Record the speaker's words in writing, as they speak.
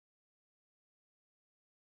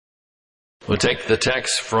We'll take the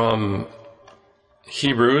text from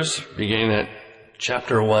Hebrews, beginning at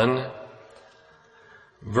chapter 1,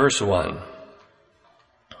 verse 1.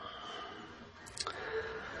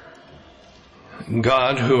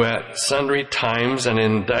 God, who at sundry times and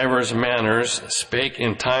in divers manners spake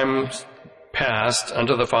in times past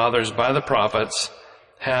unto the fathers by the prophets,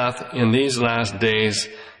 hath in these last days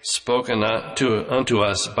spoken unto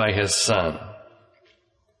us by his Son.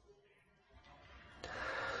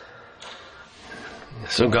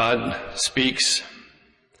 So God speaks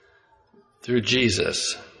through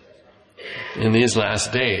Jesus in these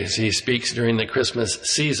last days. He speaks during the Christmas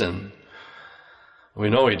season. We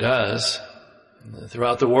know he does.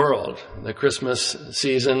 Throughout the world, the Christmas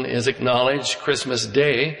season is acknowledged. Christmas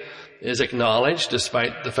Day is acknowledged,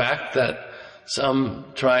 despite the fact that some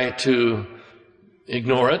try to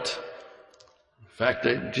ignore it. In fact,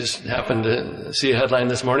 I just happened to see a headline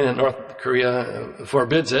this morning that North Korea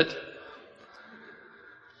forbids it.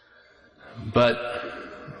 But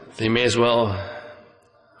they may as well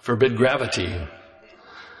forbid gravity.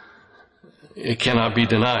 It cannot be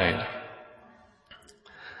denied.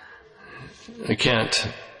 I can't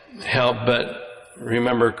help but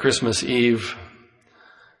remember Christmas Eve,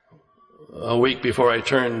 a week before I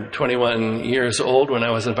turned 21 years old, when I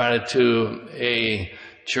was invited to a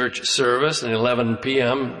church service, an 11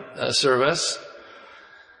 p.m. service.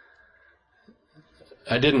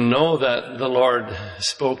 I didn't know that the Lord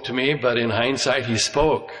spoke to me, but in hindsight, he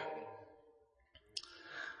spoke.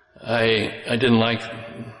 I didn't like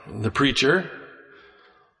the preacher.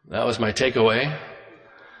 That was my takeaway.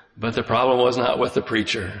 But the problem was not with the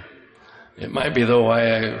preacher. It might be, though, why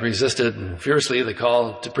I resisted fiercely the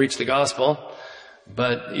call to preach the gospel.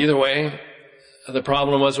 But either way, the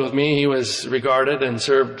problem was with me. He was regarded and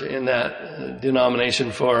served in that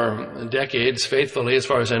denomination for decades, faithfully, as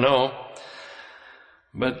far as I know.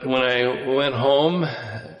 But when I went home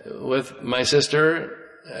with my sister,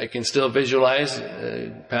 I can still visualize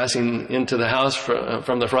passing into the house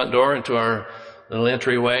from the front door into our little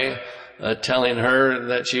entryway, telling her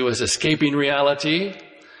that she was escaping reality,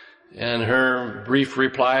 and her brief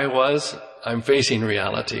reply was, "I'm facing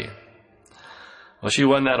reality." Well, she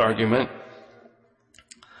won that argument.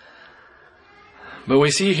 But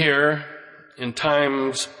we see here, in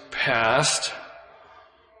times past,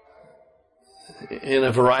 in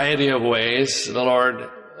a variety of ways, the Lord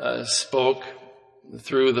spoke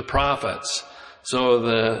through the prophets. So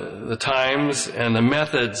the times and the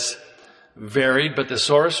methods varied, but the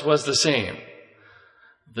source was the same.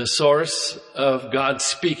 The source of God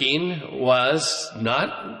speaking was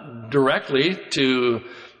not directly to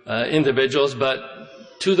individuals, but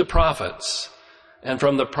to the prophets, and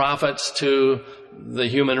from the prophets to the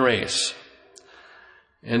human race.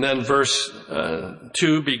 And then verse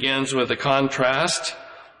 2 begins with a contrast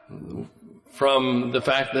from the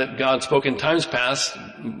fact that God spoke in times past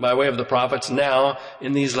by way of the prophets. Now,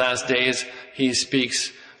 in these last days, he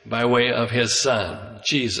speaks by way of his Son,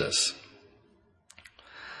 Jesus.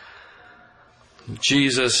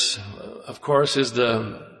 Jesus, of course, is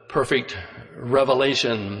the perfect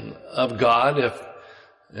revelation of God.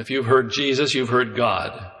 If you've heard Jesus, you've heard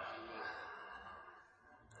God.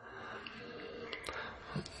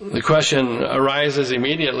 The question arises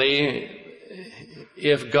immediately,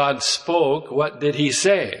 if God spoke, what did he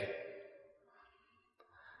say?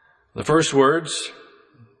 The first words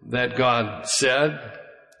that God said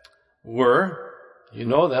were, you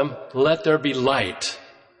know them, "Let there be light."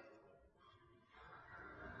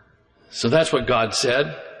 So that's what God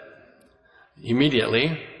said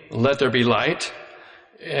immediately, "Let there be light."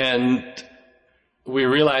 And we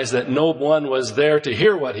realize that no one was there to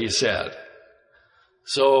hear what he said.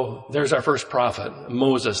 So there's our first prophet,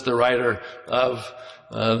 Moses, the writer of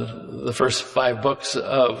the first 5 books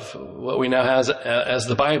of what we now have as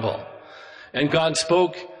the Bible. And God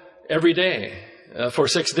spoke every day for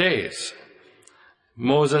 6 days.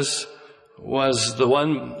 Moses was the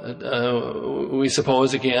one, we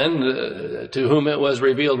suppose again, to whom it was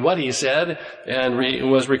revealed what he said and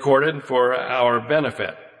was recorded for our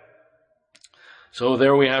benefit. So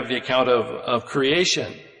there we have the account of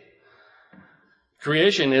creation.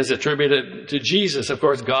 Creation is attributed to Jesus. Of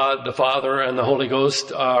course, God, the Father, and the Holy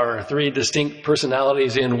Ghost are 3 distinct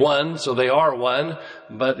personalities in one, so they are one.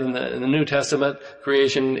 But in the New Testament,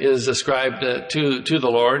 creation is ascribed to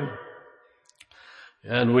the Lord.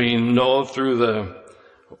 And we know through the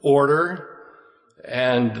order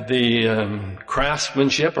and the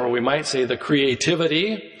craftsmanship, or we might say the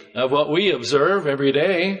creativity of what we observe every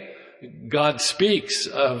day, God speaks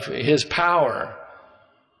of his power.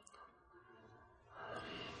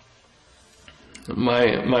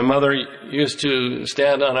 My mother used to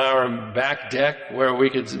stand on our back deck where we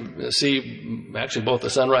could see actually both the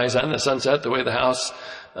sunrise and the sunset, the way the house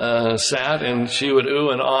sat, and she would ooh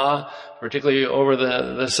and ah, particularly over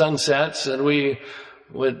the sunsets, and we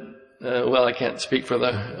would, well, I can't speak for the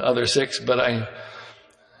other six, but I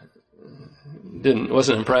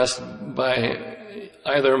wasn't impressed by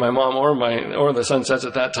either my mom or the sunsets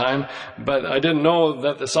at that time, but I didn't know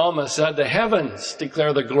that the psalmist said, "The heavens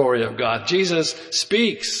declare the glory of God." Jesus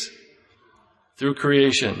speaks through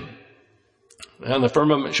creation. "And the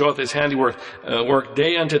firmament showeth his handiwork. Work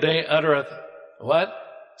day unto day uttereth" what?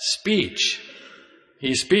 Speech.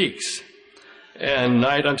 He speaks. "And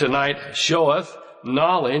night unto night showeth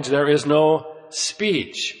knowledge." There is no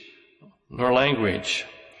speech nor language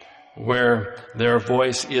where their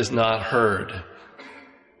voice is not heard.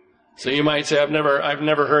 So you might say, I've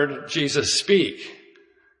never heard Jesus speak.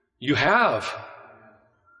 You have,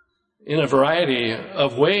 in a variety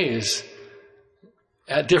of ways,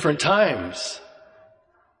 at different times.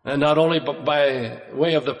 And not only by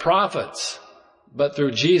way of the prophets, but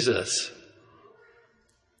through Jesus.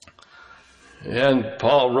 And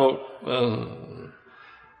Paul wrote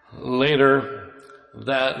later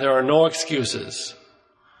that there are no excuses.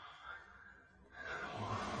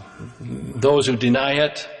 Those who deny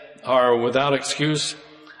it are without excuse.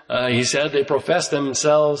 He said they profess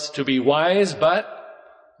themselves to be wise, but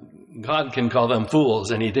God can call them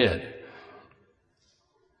fools, and he did.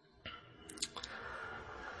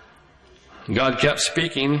 God kept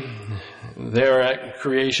speaking there at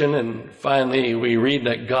creation, and finally we read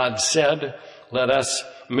that God said, "Let us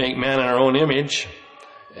make man in our own image,"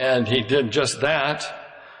 and he did just that.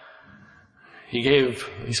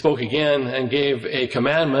 He spoke again and gave a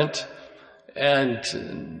commandment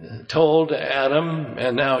and told Adam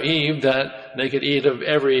and now Eve that they could eat of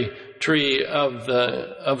every tree of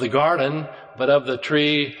the garden, but of the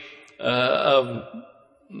tree of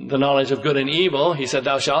the knowledge of good and evil, he said,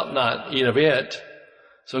 "Thou shalt not eat of it."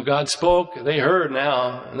 So God spoke, they heard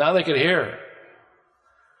now they could hear.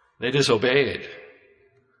 They disobeyed.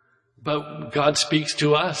 But God speaks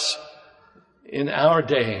to us in our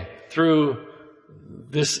day through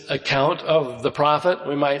this account of the prophet,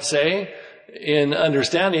 we might say, in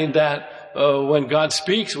understanding that when God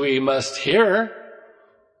speaks, we must hear.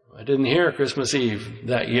 I didn't hear Christmas Eve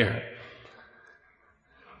that year.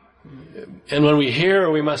 And when we hear,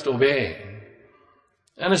 we must obey.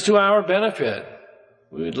 And it's to our benefit.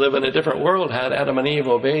 We would live in a different world had Adam and Eve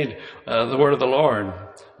obeyed the word of the Lord.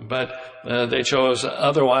 But they chose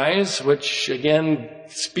otherwise, which again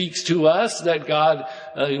speaks to us that God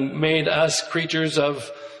made us creatures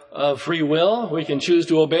of free will. We can choose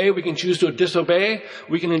to obey. We can choose to disobey.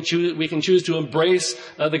 We can choose to embrace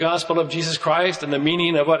the gospel of Jesus Christ and the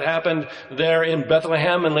meaning of what happened there in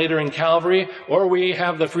Bethlehem and later in Calvary, or we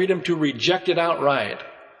have the freedom to reject it outright.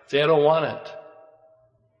 Say, "I don't want it."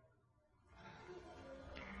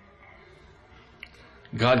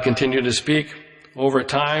 God continued to speak over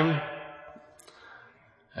time.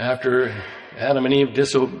 After Adam and Eve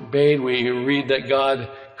disobeyed, we read that God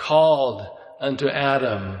called unto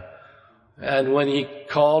Adam. And when he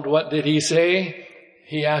called, what did he say?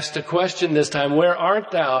 He asked a question this time, "Where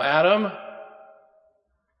art thou, Adam?"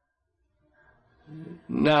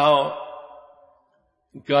 Now,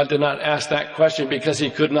 God did not ask that question because he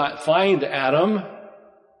could not find Adam.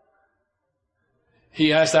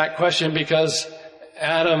 He asked that question because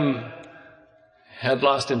Adam had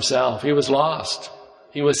lost himself. He was lost.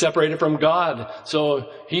 He was separated from God.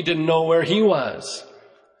 So he didn't know where he was,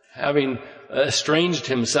 having estranged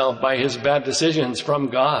himself by his bad decisions from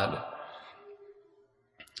God.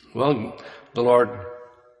 Well, the Lord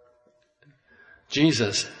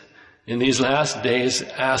Jesus, in these last days,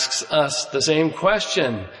 asks us the same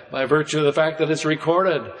question by virtue of the fact that it's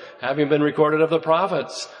recorded, having been recorded of the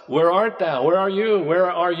prophets. Where art thou? Where are you?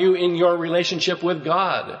 Where are you in your relationship with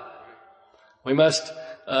God? We must,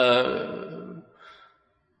 I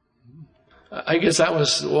guess that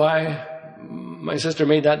was why my sister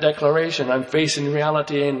made that declaration. I'm facing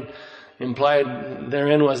reality, and implied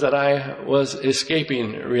therein was that I was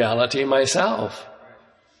escaping reality myself.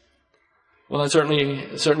 Well, that's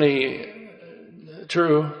certainly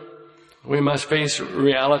true. We must face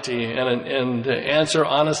reality and answer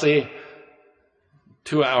honestly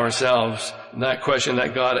to ourselves that question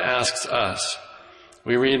that God asks us.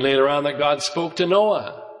 We read later on that God spoke to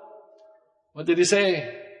Noah. What did he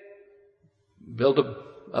say? Build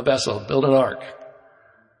a vessel, build an ark.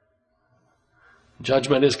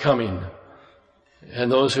 Judgment is coming.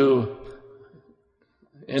 And those who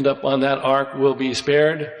end up on that ark will be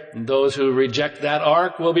spared. And those who reject that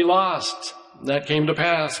ark will be lost. That came to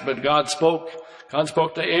pass. But God spoke God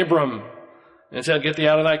spoke to Abram and said, get thee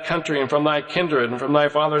out of thy country and from thy kindred and from thy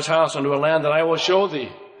father's house unto a land that I will show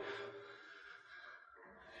thee.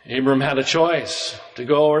 Abram had a choice to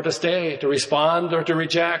go or to stay, to respond or to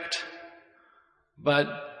reject. But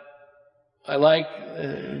I like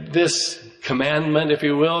this commandment, if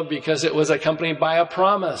you will, because it was accompanied by a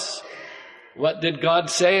promise. What did God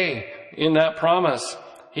say in that promise?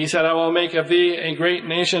 He said, I will make of thee a great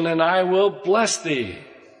nation and I will bless thee.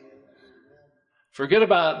 Forget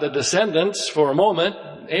about the descendants for a moment.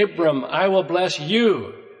 Abram, I will bless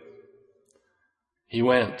you. He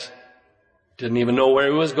went. Didn't even know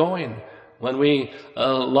where he was going. When we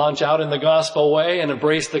launch out in the gospel way and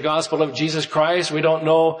embrace the gospel of Jesus Christ, we don't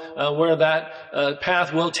know where that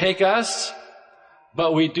path will take us.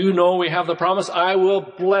 But we do know we have the promise, I will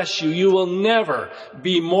bless you. You will never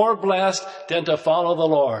be more blessed than to follow the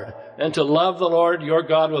Lord and to love the Lord your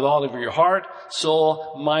God with all of your heart,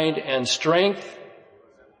 soul, mind, and strength.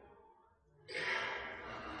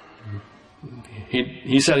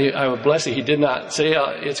 He said, I will bless you. He did not say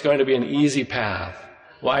it's going to be an easy path.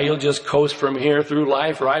 Why, you'll just coast from here through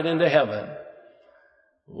life right into heaven.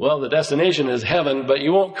 Well, the destination is heaven, but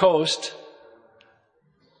you won't coast.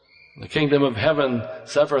 The kingdom of heaven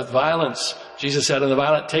suffereth violence. Jesus said, and the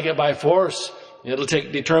violent take it by force. It'll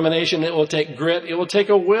take determination. It will take grit. It will take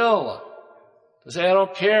a will to say, I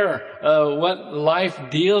don't care what life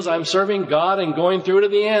deals. I'm serving God and going through to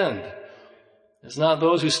the end. It's not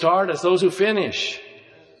those who start, it's those who finish.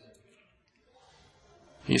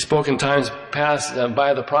 He spoke in times past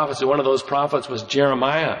by the prophets. One of those prophets was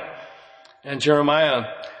Jeremiah. And Jeremiah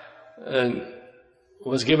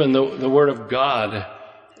was given the word of God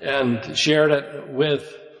and shared it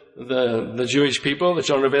with the Jewish people, the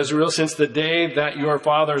children of Israel, since the day that your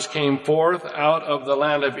fathers came forth out of the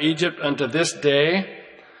land of Egypt unto this day.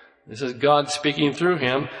 This is God speaking through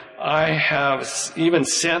him. I have even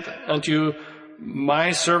sent unto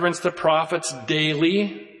my servants the prophets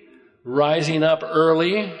daily, rising up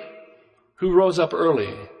early. Who rose up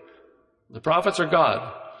early? The prophets or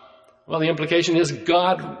God? Well, the implication is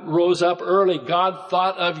God rose up early. God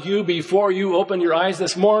thought of you before you opened your eyes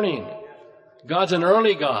this morning. God's an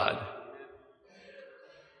early God.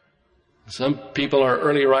 Some people are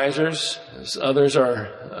early risers. Others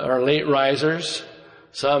are late risers.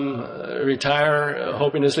 Some retire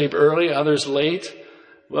hoping to sleep early, others late.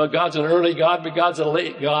 Well, God's an early God, but God's a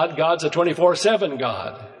late God. God's a 24/7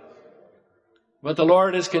 God. But the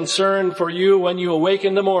Lord is concerned for you when you awake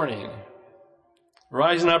in the morning,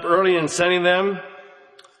 rising up early and sending them.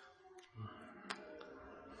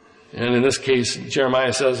 And in this case,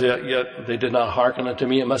 Jeremiah says, yet they did not hearken unto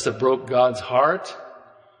me. It must have broke God's heart.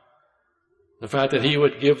 The fact that he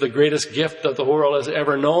would give the greatest gift that the world has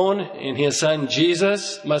ever known in his son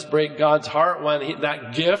Jesus must break God's heart when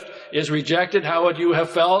that gift is rejected. How would you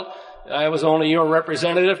have felt? I was only your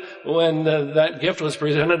representative when that gift was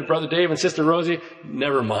presented to Brother Dave and Sister Rosie.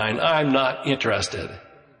 Never mind. I'm not interested.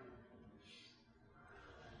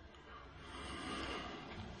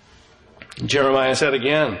 Jeremiah said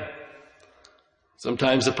again,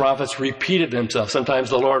 sometimes the prophets repeated themselves.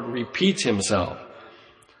 Sometimes the Lord repeats himself.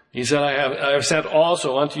 He said, I have sent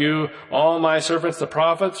also unto you all my servants the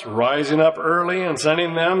prophets, rising up early and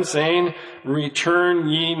sending them, saying, return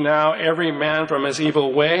ye now every man from his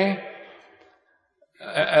evil way.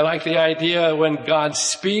 I like the idea when God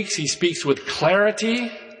speaks, he speaks with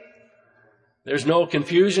clarity. There's no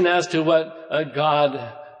confusion as to what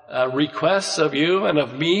God requests of you and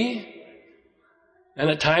of me. And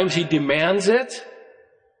at times he demands it.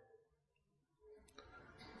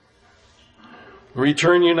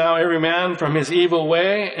 Return you now every man from his evil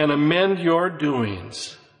way and amend your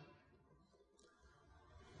doings.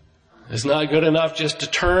 It's not good enough just to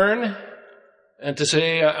turn and to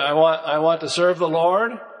say, I want to serve the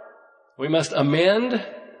Lord. We must amend.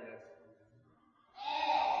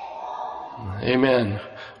 Amen.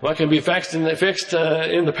 What can be fixed in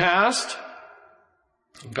the past?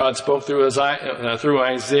 God spoke through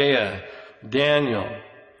Isaiah, Daniel,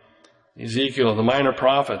 Ezekiel, the minor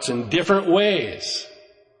prophets, in different ways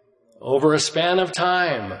over a span of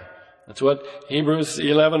time. That's what Hebrews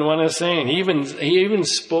 11:1 is saying. He even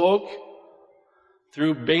spoke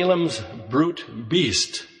through Balaam's brute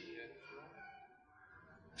beast.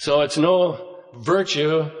 So it's no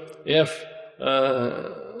virtue if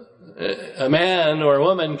a man or a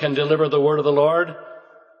woman can deliver the word of the Lord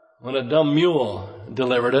when a dumb mule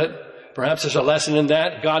delivered it. Perhaps there's a lesson in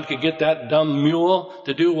that. God could get that dumb mule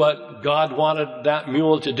to do what God wanted that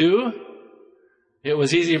mule to do. It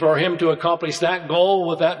was easy for him to accomplish that goal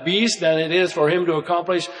with that beast than it is for him to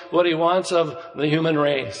accomplish what he wants of the human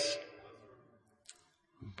race.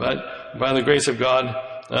 But by the grace of God,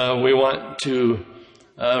 we want to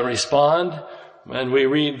respond. And we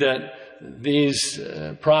read that these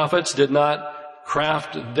prophets did not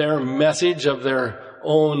craft their message of their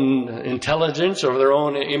own intelligence or their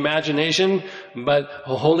own imagination, but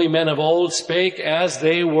holy men of old spake as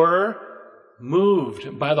they were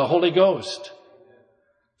moved by the Holy Ghost.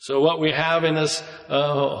 So what we have in this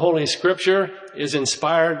Holy Scripture is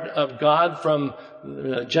inspired of God from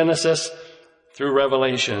Genesis through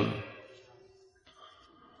Revelation.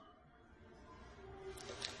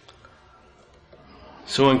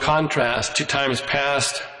 So in contrast to times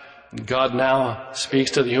past, God now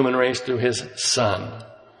speaks to the human race through His Son.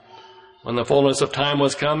 When the fullness of time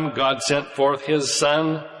was come, God sent forth His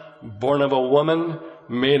Son, born of a woman,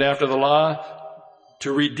 made after the law,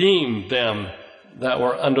 to redeem them that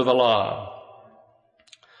were under the law.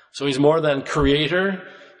 So He's more than creator,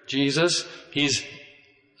 Jesus. He's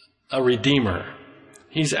a redeemer.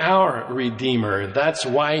 He's our redeemer. That's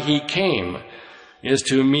why He came, is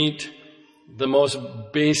to meet the most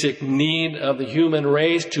basic need of the human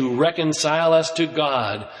race, to reconcile us to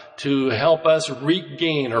God, to help us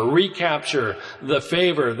regain or recapture the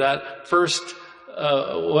favor that first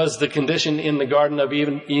was the condition in the Garden of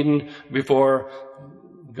Eden before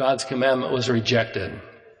God's commandment was rejected.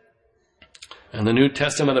 And the New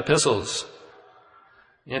Testament epistles,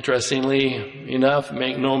 interestingly enough,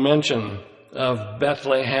 make no mention of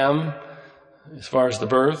Bethlehem as far as the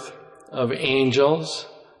birth, of angels,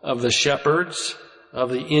 of the shepherds, of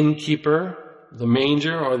the innkeeper, the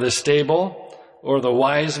manger or the stable, or the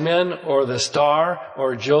wise men, or the star,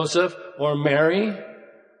 or Joseph, or Mary.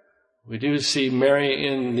 We do see Mary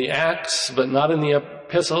in the Acts, but not in the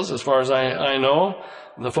epistles, as far as I know.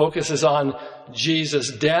 The focus is on Jesus'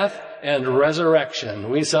 death and resurrection.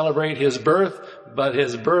 We celebrate His birth, but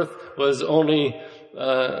His birth was only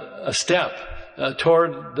a step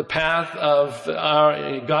toward the path of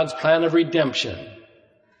God's plan of redemption.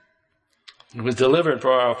 He was delivered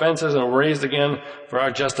for our offenses and raised again for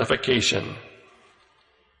our justification.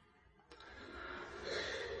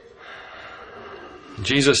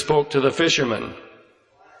 Jesus spoke to the fishermen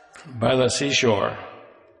by the seashore,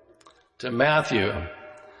 to Matthew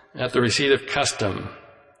at the receipt of custom.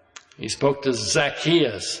 He spoke to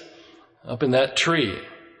Zacchaeus up in that tree,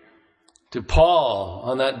 to Paul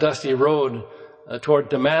on that dusty road toward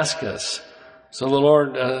Damascus. So the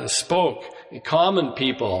Lord spoke. Common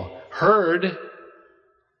people heard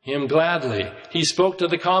Him gladly. He spoke to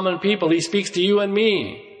the common people. He speaks to you and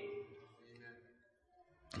me.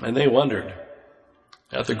 And they wondered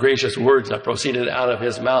at the gracious words that proceeded out of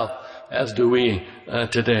His mouth, as do we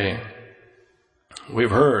today.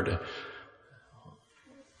 We've heard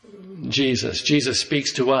Jesus. Jesus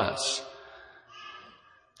speaks to us.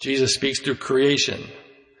 Jesus speaks through creation.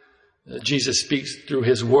 Jesus speaks through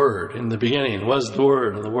His Word. In the beginning was the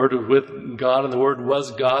Word, and the Word was with God, and the Word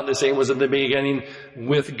was God. The same was in the beginning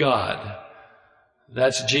with God.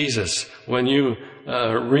 That's Jesus. When you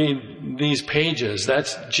read these pages,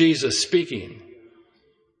 that's Jesus speaking.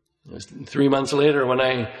 3 months later,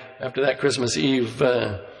 after that Christmas Eve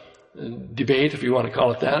debate, if you want to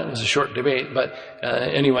call it that, it was a short debate, but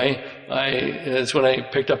anyway, it's when I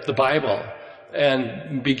picked up the Bible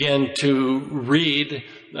and began to read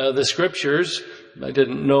the Scriptures. I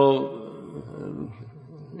didn't know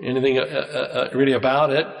anything really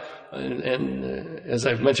about it. And as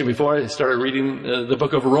I've mentioned before, I started reading the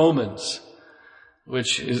book of Romans,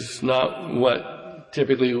 which is not what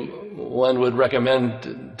typically one would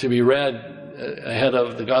recommend to be read ahead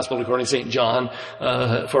of the Gospel according to St. John,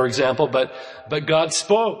 for example. But God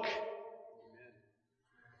spoke.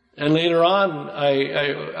 And later on,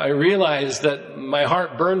 I realized that my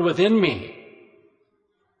heart burned within me.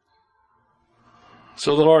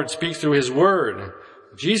 So the Lord speaks through His Word.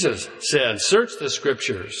 Jesus said, "Search the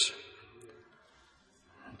Scriptures,"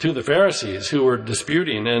 to the Pharisees who were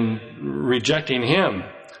disputing and rejecting Him.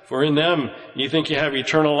 "For in them you think you have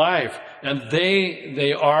eternal life, and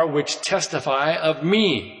they are which testify of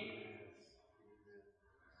me."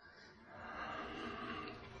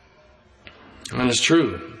 And it's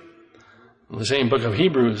true. The same book of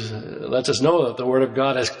Hebrews lets us know that the Word of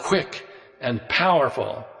God is quick and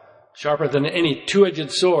powerful, sharper than any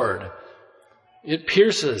two-edged sword. It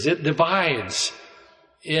pierces, it divides,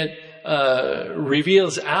 it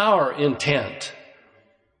reveals our intent.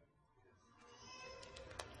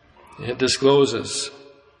 It discloses.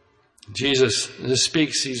 Jesus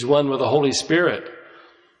speaks. He's one with the Holy Spirit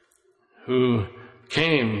who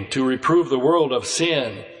came to reprove the world of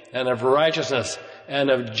sin and of righteousness and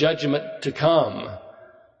of judgment to come.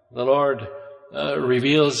 The Lord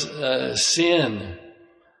reveals sin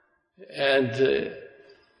and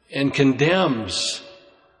and condemns.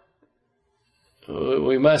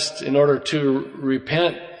 We must, in order to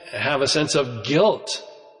repent, have a sense of guilt.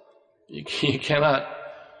 You cannot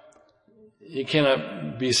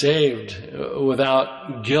be saved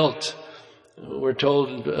without guilt. We're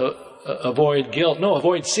told avoid guilt. No,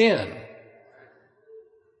 avoid sin.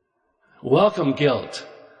 Welcome guilt.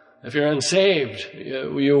 If you're unsaved,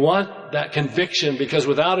 you want that conviction, because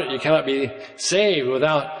without it you cannot be saved.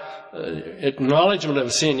 Without acknowledgement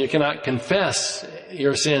of sin, you cannot confess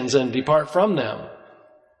your sins and depart from them.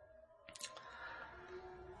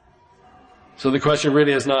 So the question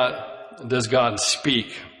really is not, does God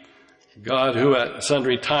speak? God, who at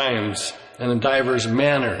sundry times and in divers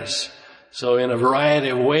manners, so in a variety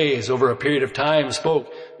of ways over a period of time,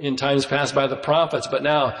 spoke in times past by the prophets, but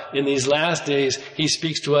now in these last days he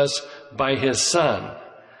speaks to us by his Son.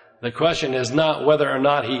 The question is not whether or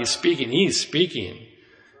not he's speaking. He's speaking.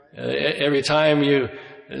 Every time you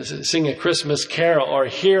sing a Christmas carol or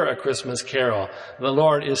hear a Christmas carol, the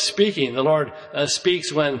Lord is speaking. The Lord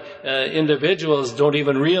speaks when individuals don't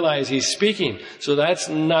even realize he's speaking. So that's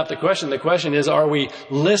not the question. The question is, are we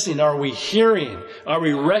listening? Are we hearing? Are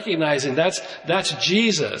we recognizing that's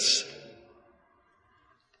Jesus?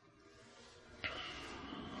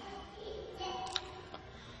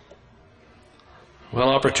 Well,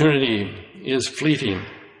 opportunity is fleeting.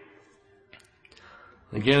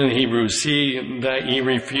 Again in Hebrews, see that ye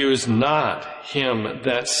refuse not him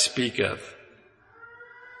that speaketh.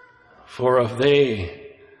 For if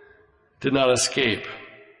they did not escape,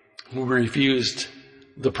 who refused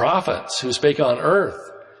the prophets who spake on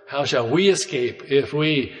earth, how shall we escape if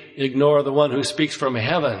we ignore the one who speaks from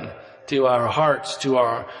heaven to our hearts, to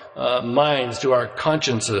our minds, to our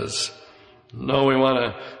consciences? No, we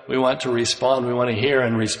want to respond. We want to hear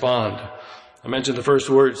and respond. I mentioned the first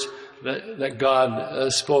words that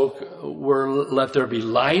God spoke were, let there be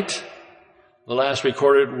light. The last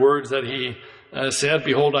recorded words that he said,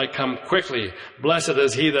 behold, I come quickly. Blessed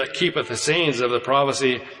is he that keepeth the sayings of the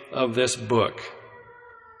prophecy of this book.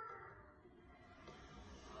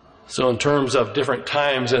 So in terms of different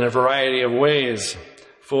times in a variety of ways,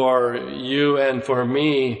 for you and for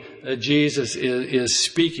me, Jesus is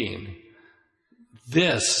speaking.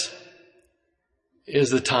 This is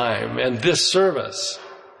the time, and this service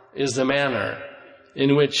is the manner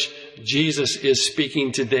in which Jesus is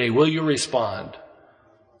speaking today. Will you respond?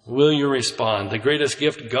 Will you respond? The greatest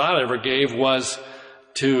gift God ever gave was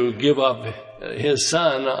to give up his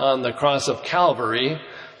Son on the cross of Calvary.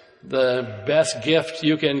 The best gift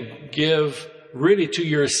you can give really to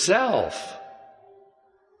yourself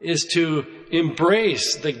is to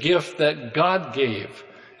embrace the gift that God gave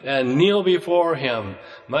and kneel before him,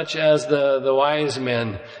 much as the wise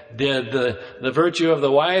men did. The virtue of the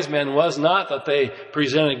wise men was not that they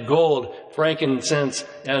presented gold, frankincense,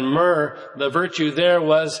 and myrrh. The virtue there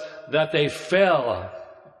was that they fell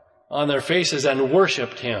on their faces and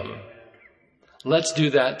worshiped him. Let's do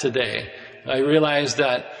that today. I realize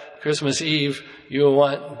that Christmas Eve you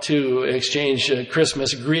want to exchange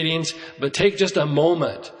Christmas greetings, but take just a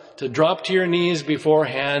moment to drop to your knees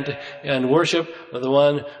beforehand and worship the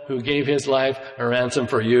one who gave his life a ransom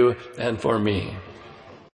for you and for me.